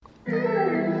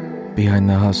Behind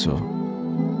the Hustle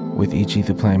with E.G.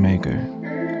 the Playmaker,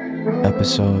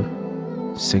 episode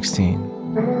 16.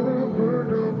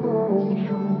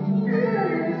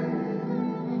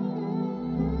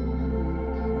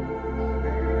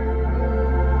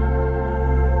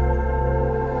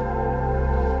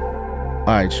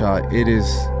 Alright, y'all, it is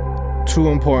two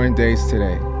important days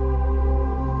today.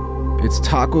 It's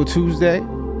Taco Tuesday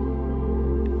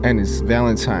and it's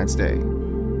Valentine's Day.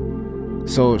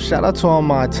 So shout out to all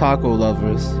my taco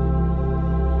lovers.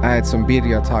 I had some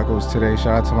birria tacos today.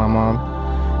 Shout out to my mom.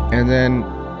 And then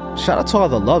shout out to all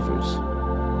the lovers.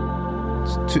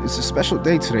 It's a special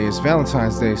day today. It's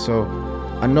Valentine's Day. So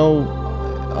I know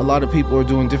a lot of people are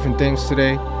doing different things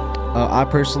today. I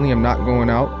personally am not going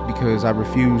out because I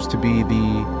refuse to be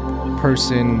the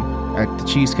person at the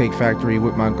Cheesecake Factory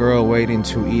with my girl waiting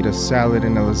to eat a salad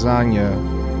and a lasagna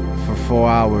for 4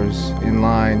 hours in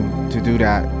line to do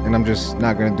that, and I'm just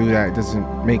not gonna do that. It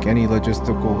doesn't make any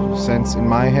logistical sense in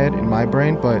my head, in my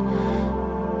brain, but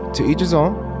to each his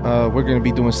own. We're gonna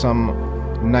be doing some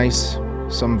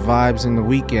vibes in the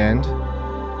weekend.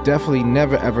 Definitely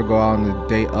never ever go out on the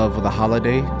day of the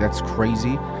holiday. That's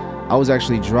crazy. I was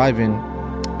actually driving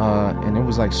and it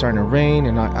was like starting to rain,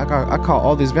 and I caught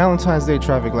all this Valentine's Day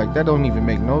traffic. Like, that don't even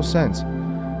make no sense.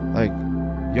 Like,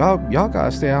 y'all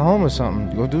gotta stay at home or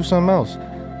something. Go do something else.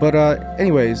 But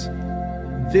anyways,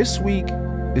 this week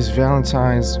is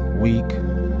Valentine's week.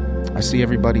 I see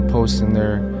everybody posting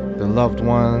their loved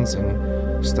ones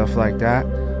and stuff like that.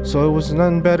 So it was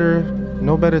no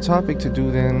better topic to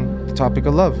do than the topic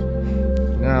of love.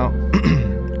 Now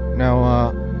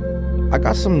I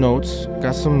got some notes.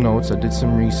 I did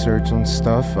some research on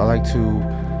stuff. I like to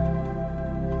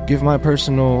give my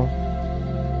personal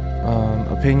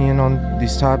opinion on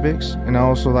these topics, and I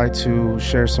also like to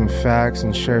share some facts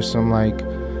and share some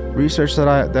research that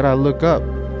I look up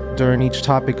during each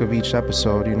topic of each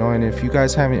episode, you know. And if you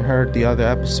guys haven't heard the other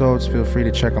episodes, feel free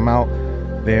to check them out.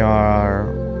 They are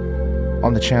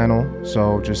on the channel,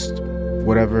 so just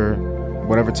whatever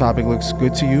topic looks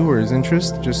good to you or is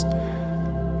interest, just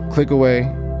click away,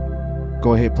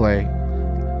 go hit play,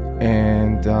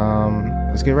 and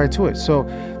let's get right to it. So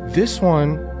this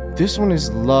one is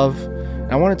love.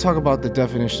 And I want to talk about the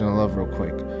definition of love real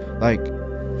quick. Like,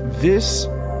 this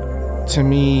to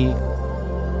me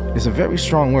is a very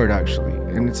strong word, actually,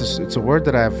 and it's a word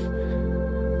that I've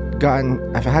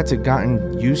had to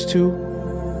gotten used to.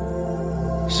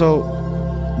 So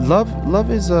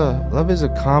love is a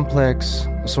complex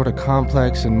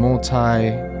and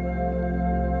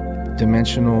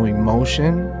multi-dimensional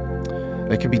emotion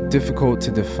that can be difficult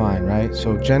to define, right?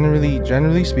 So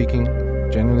generally speaking,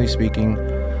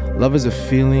 love is a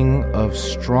feeling of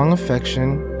strong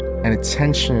affection and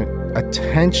attachment.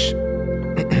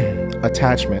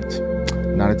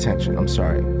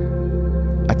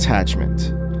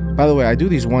 By the way, I do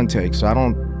these one take, so I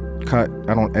don't cut,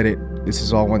 I don't edit. This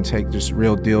is all one take, just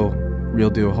real deal,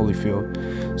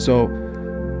 Holyfield. So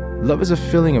love is a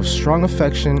feeling of strong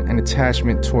affection and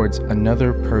attachment towards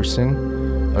another person,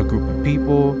 a group of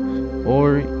people,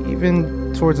 or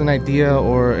even towards an idea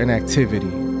or an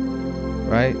activity,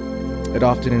 right? It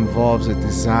often involves a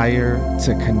desire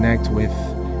to connect with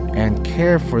and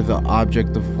care for the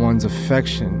object of one's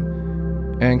affection,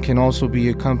 and can also be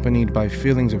accompanied by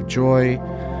feelings of joy,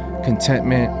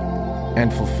 contentment,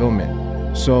 and fulfillment.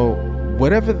 So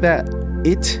whatever that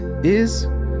it is,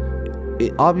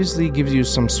 it obviously gives you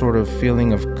some sort of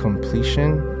feeling of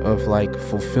completion, of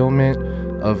fulfillment,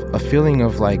 of a feeling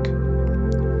of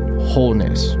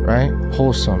wholeness, right?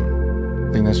 Wholesome.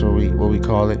 I think that's what we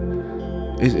call it.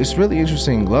 It's really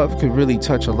interesting. Love could really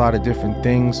touch a lot of different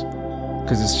things,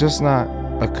 because it's just not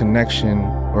a connection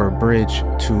or a bridge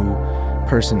to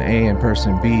person A and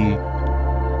person B.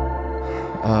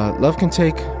 Love can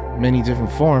take many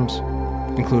different forms,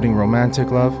 including romantic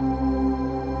love,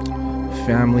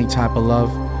 family type of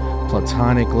love,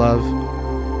 platonic love,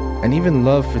 and even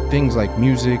love for things like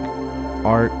music,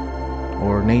 art,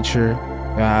 or nature.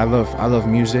 I love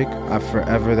music.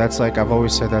 I've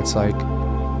always said that's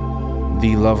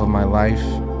the love of my life.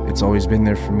 It's always been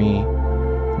there for me.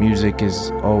 Music has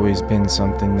always been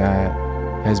something that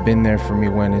has been there for me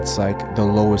when it's the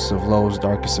lowest of lows,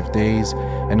 darkest of days.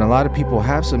 And a lot of people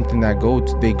have something that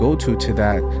they go to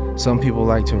that. Some people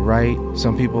like to write,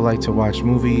 some people like to watch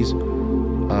movies.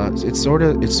 It's sort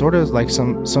of like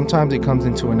sometimes it comes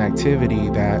into an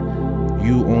activity that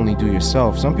you only do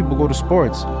yourself. Some people go to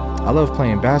sports. I love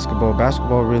playing basketball.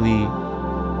 Basketball really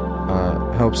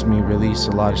helps me release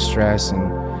a lot of stress,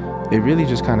 and it really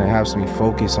just kind of helps me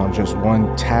focus on just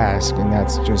one task, and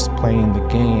that's just playing the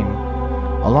game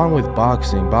along with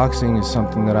boxing. Boxing is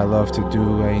something that I love to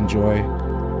do, I enjoy.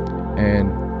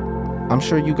 And I'm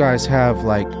sure you guys have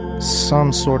like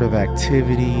some sort of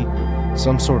activity,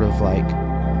 some sort of like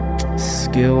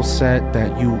skill set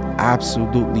that you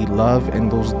absolutely love,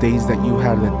 and those days that you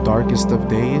had the darkest of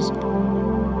days,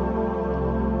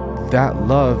 that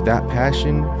love, that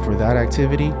passion for that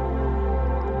activity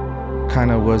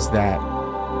kind of was that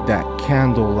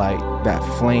candlelight, that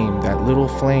flame, that little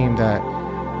flame that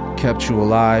kept you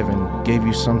alive and gave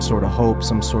you some sort of hope,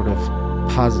 some sort of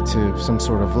positive, some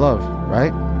sort of love,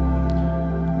 right?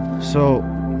 So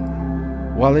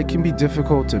while it can be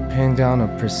difficult to pin down a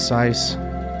precise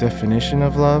definition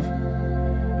of love,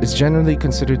 it's generally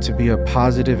considered to be a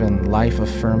positive and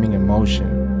life-affirming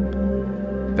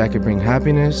emotion that could bring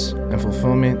happiness and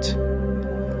fulfillment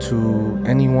to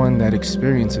anyone that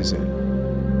experiences it.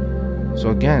 So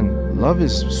again, love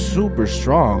is super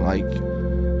strong. Like,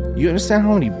 you understand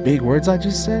how many big words I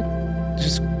just said?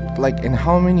 Just like, and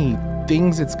how many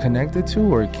things it's connected to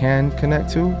or can connect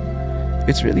to?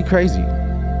 It's really crazy.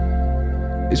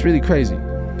 It's really crazy.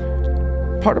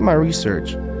 Part of my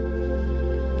research,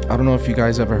 I don't know if you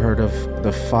guys ever heard of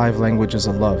the 5 languages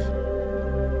of love,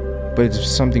 but it's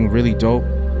something really dope.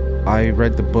 I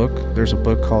read the book. There's a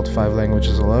book called 5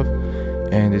 Languages of Love,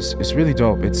 and it's really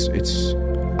dope.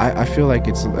 I feel like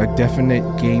it's a definite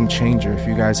game changer. If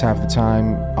you guys have the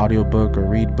time, audiobook or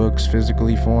read books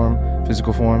physical form,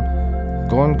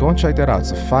 go and check that out.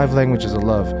 It's the 5 Languages of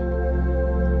Love.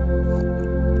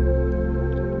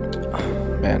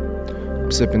 Man,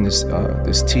 I'm sipping this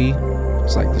tea.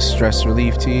 It's like the stress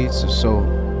relief tea. It's a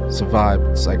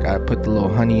vibe. It's like I put the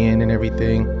little honey in and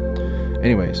everything.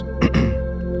 Anyways,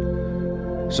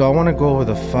 so I want to go over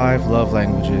the 5 love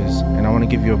languages, and I want to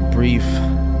give you a brief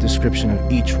description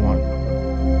of each one.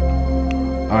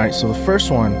 Alright, so the first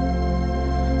one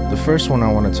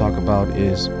I want to talk about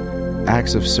is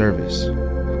acts of service.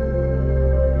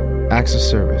 Acts of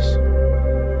service.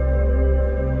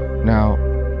 Now,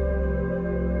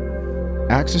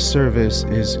 acts of service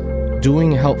is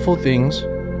doing helpful things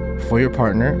for your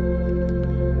partner.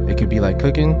 It could be like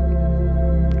cooking,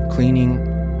 cleaning,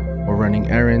 or running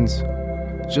errands,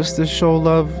 just to show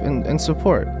love and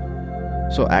support.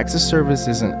 So acts of service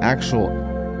is an actual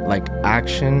like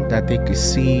action that they could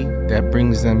see that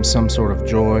brings them some sort of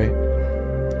joy,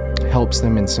 helps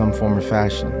them in some form or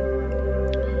fashion.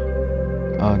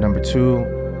 Number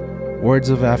 2, words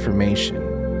of affirmation.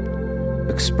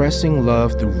 Expressing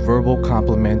love through verbal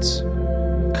compliments,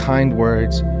 kind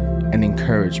words, and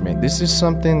encouragement. This is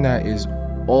something that is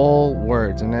all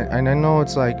words, and I know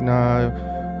it's like, nah,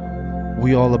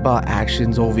 we all about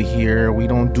actions over here, we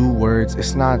don't do words.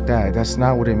 It's not that. That's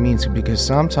not what it means, because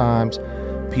sometimes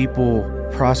people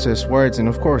process words, and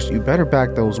of course you better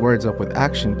back those words up with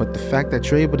action. But the fact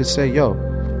that you're able to say, yo,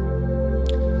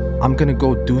 I'm gonna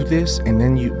go do this, and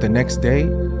then the next day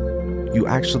you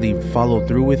actually follow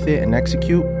through with it and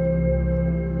execute,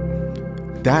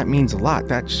 that means a lot.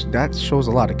 That shows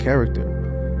a lot of character.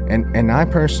 And I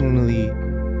personally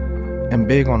am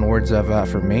big on words of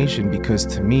affirmation, because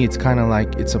to me it's kind of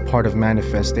like it's a part of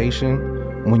manifestation.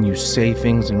 When you say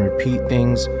things and repeat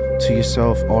things to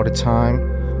yourself all the time,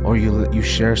 or you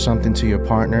share something to your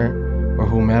partner or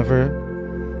whomever,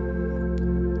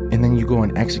 and then you go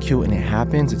and execute and it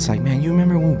happens, it's like, man, you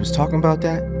remember when we was talking about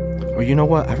that? Or you know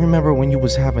what, I remember when you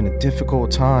was having a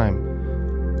difficult time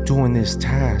doing this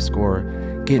task, or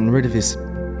getting rid of this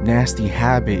nasty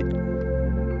habit,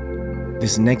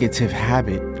 this negative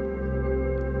habit.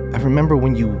 I remember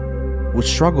when you would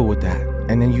struggle with that,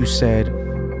 and then you said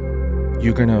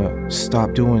you're gonna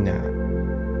stop doing that,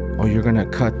 or you're gonna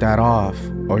cut that off,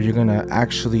 or you're gonna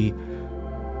actually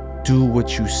do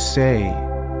what you say,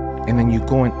 and then you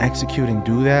go and execute and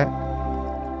do that.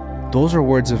 Those are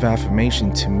words of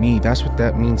affirmation to me. That's what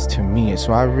that means to me.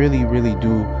 So I really, really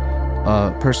do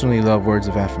personally love words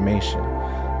of affirmation.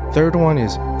 3rd one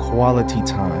is quality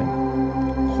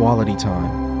time. Quality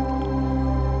time.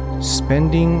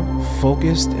 Spending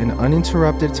focused and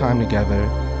uninterrupted time together,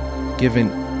 giving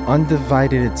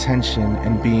undivided attention,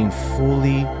 and being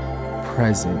fully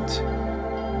present.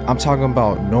 I'm talking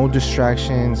about no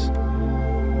distractions,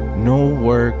 no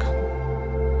work,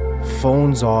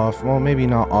 phones off. Well, maybe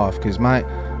not off, because my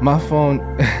phone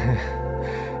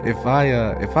if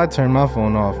I turn my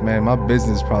phone off, man, my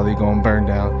business probably gonna burn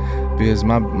down, because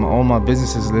all my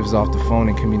businesses lives off the phone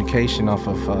and communication off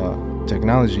of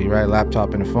technology, right?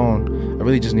 Laptop and a phone. I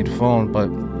really just need a phone, but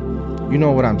you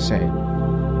know what I'm saying.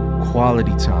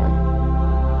 Quality time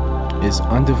is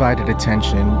undivided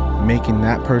attention, making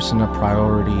that person a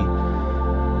priority.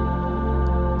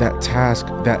 That task,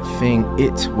 that thing,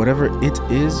 whatever it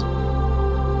is,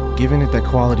 giving it that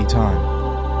quality time.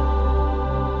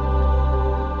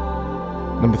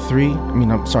 Number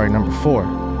 4,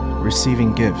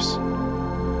 receiving gifts.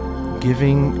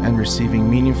 Giving and receiving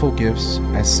meaningful gifts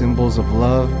as symbols of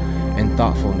love and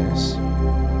thoughtfulness.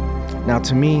 Now,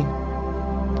 to me,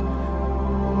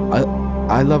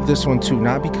 I love this one too,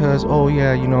 not because, oh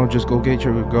yeah, just go get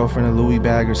your girlfriend a Louis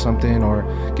bag or something, or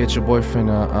get your boyfriend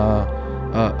a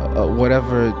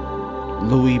whatever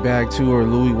Louis bag too, or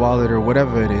Louis wallet, or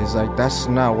whatever it is. Like, that's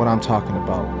not what I'm talking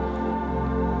about.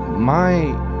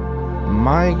 My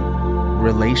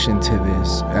relation to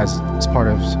this as part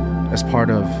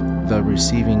of the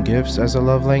receiving gifts as a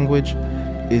love language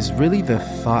is really the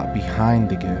thought behind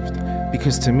the gift.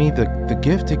 Because to me, the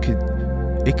gift, it could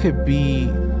be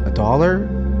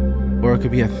 $1 or it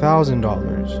could be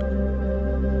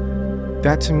 $1,000.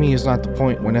 That to me is not the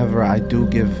point whenever I do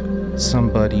give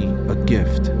somebody a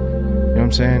gift. You know what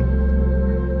I'm saying?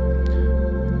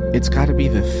 It's got to be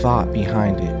the thought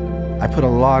behind it. I put a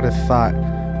lot of thought.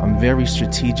 I'm very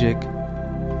strategic.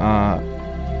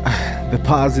 The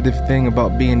positive thing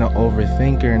about being an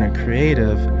overthinker and a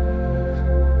creative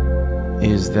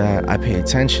is that I pay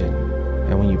attention.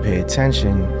 And when you pay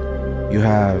attention, you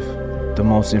have the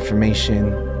most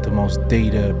information, the most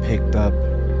data picked up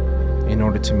in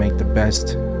order to make the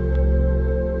best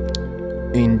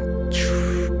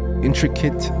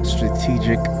intricate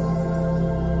strategic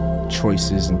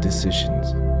choices and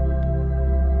decisions.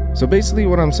 So basically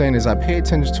what I'm saying is I pay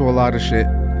attention to a lot of shit,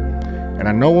 and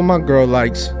I know what my girl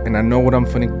likes, and I know what I'm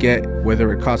finna get,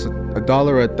 whether it costs $1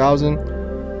 or $1,000.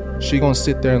 She gonna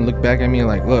sit there and look back at me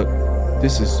like, look,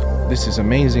 this is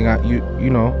amazing.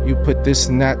 You put this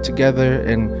and that together,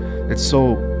 and it's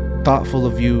so thoughtful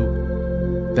of you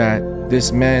that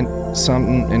this meant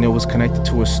something, and it was connected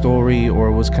to a story, or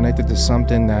it was connected to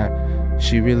something that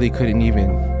she really couldn't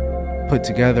even put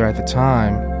together at the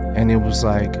time. And it was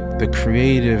like the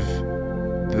creative,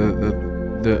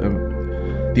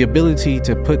 the ability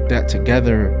to put that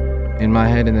together in my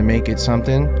head and to make it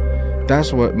something.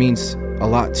 That's what means a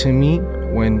lot to me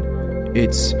when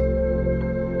it's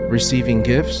receiving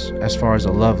gifts as far as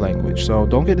a love language. So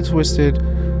don't get it twisted.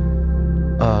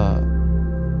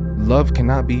 Love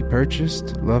cannot be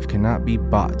purchased. Love cannot be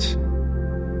bought.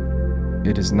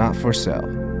 It is not for sale.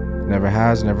 Never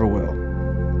has, never will.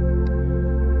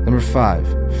 Number 5,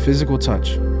 physical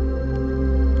touch.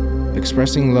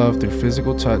 Expressing love through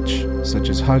physical touch, such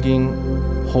as hugging,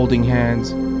 holding hands,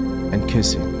 and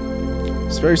kissing.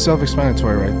 It's very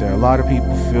self-explanatory right there. A lot of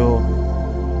people feel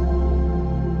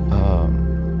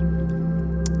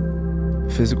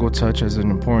physical touch as an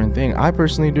important thing. I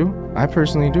personally do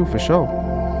for sure,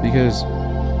 because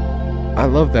I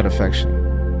love that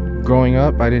affection. Growing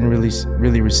up, I didn't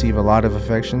really receive a lot of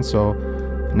affection, so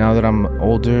now that I'm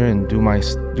older and do my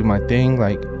thing,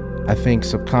 like, I think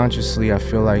subconsciously I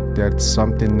feel like that's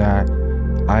something that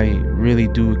I really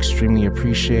do extremely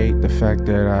appreciate. The fact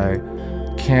that I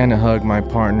can hug my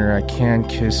partner, I can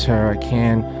kiss her, I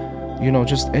can,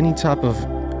 just any type of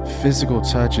physical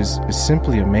touch is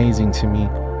simply amazing to me.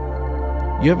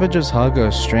 You ever just hug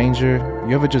a stranger?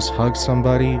 You ever just hug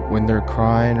somebody when they're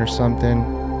crying or something,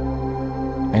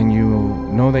 and you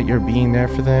know that you're being there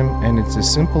for them, and it's as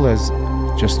simple as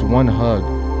just one hug?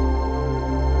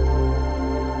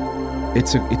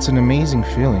 It's an amazing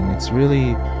feeling. It's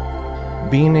really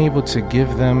being able to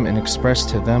give them and express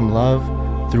to them love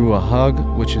through a hug,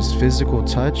 which is physical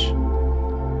touch.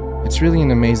 It's really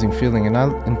an amazing feeling,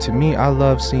 and to me, I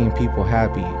love seeing people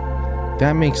happy.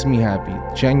 That makes me happy.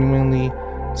 Genuinely,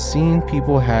 seeing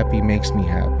people happy makes me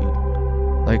happy.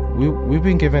 Like, we've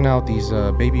been giving out these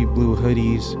baby blue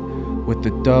hoodies with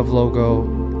the Dove logo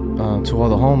to all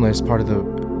the homeless, part of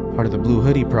the Blue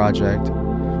Hoodie Project,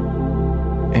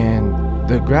 and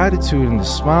the gratitude and the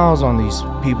smiles on these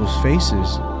people's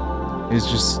faces is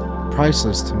just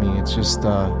priceless to me. It's just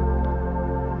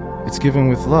it's given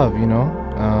with love,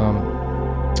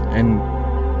 and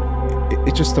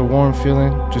it's just a warm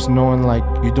feeling, just knowing like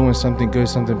you're doing something good,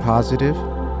 something positive.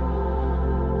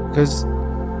 Because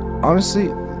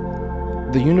honestly,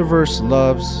 the universe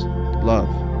loves love.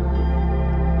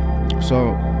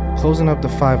 So closing up the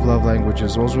 5 love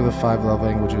languages, those were the 5 love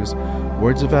languages: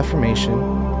 words of affirmation,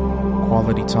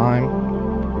 quality time,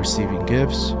 receiving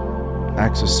gifts,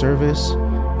 acts of service,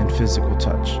 and physical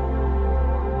touch.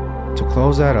 To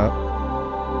close that up,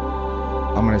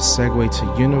 I'm going to segue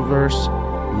to universe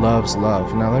loves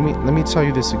love. Now let me tell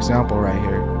you this example right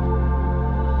here.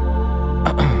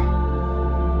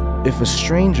 If a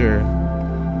stranger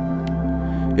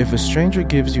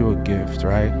gives you a gift,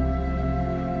 right?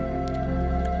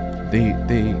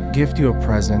 They gift you a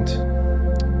present.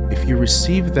 If you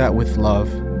receive that with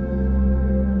love,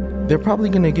 they're probably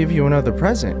going to give you another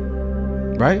present,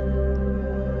 right?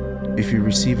 If you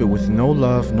receive it with no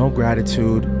love, no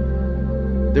gratitude,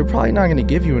 they're probably not going to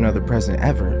give you another present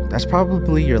ever. That's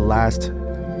probably your last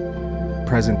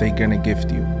present they're going to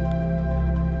gift you.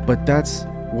 But that's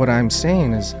what I'm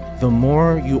saying is the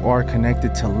more you are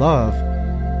connected to love,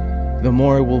 the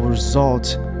more it will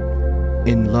result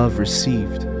in love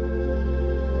received.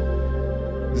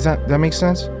 Does that make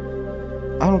sense?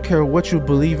 I don't care what you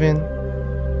believe in,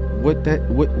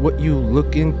 what you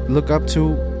look up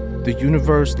to, the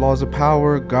universe, laws of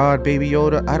power, God, Baby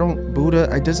Yoda, Buddha,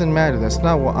 it doesn't matter. That's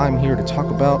not what I'm here to talk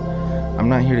about. I'm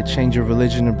not here to change your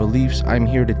religion or beliefs. I'm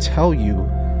here to tell you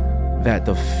that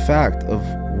the fact of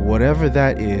whatever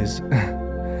that is,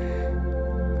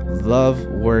 love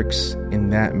works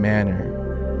in that manner.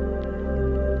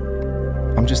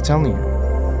 I'm just telling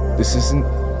you, this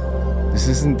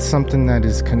isn't something that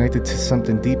is connected to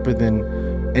something deeper than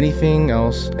anything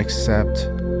else except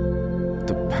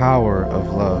the power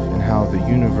of love and how the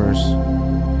universe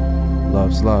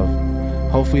loves love.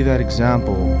 Hopefully that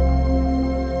example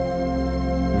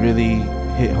really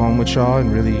hit home with y'all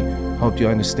and really helped you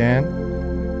understand.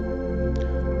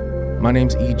 My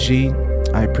name's EG.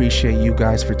 I appreciate you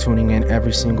guys for tuning in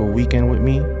every single weekend with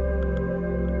me.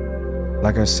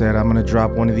 Like I said, I'm gonna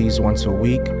drop one of these once a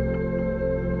week.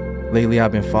 Lately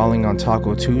I've been falling on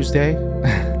Taco Tuesday.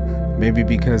 Maybe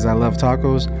because I love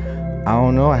tacos. I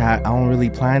don't know. I don't really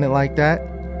plan it like that.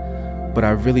 But I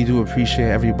really do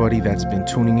appreciate everybody that's been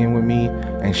tuning in with me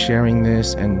and sharing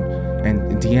this and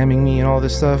DMing me and all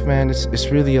this stuff, man. It's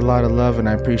really a lot of love, and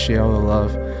I appreciate all the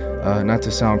love. Not to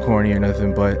sound corny or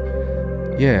nothing, but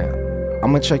yeah.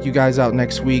 I'm going to check you guys out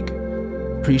next week.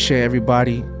 Appreciate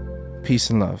everybody.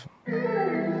 Peace and love.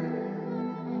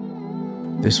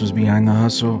 This was Behind the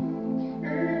Hustle,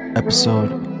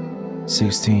 episode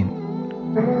 16.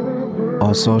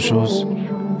 All socials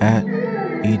at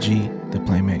EG the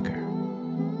Playmaker.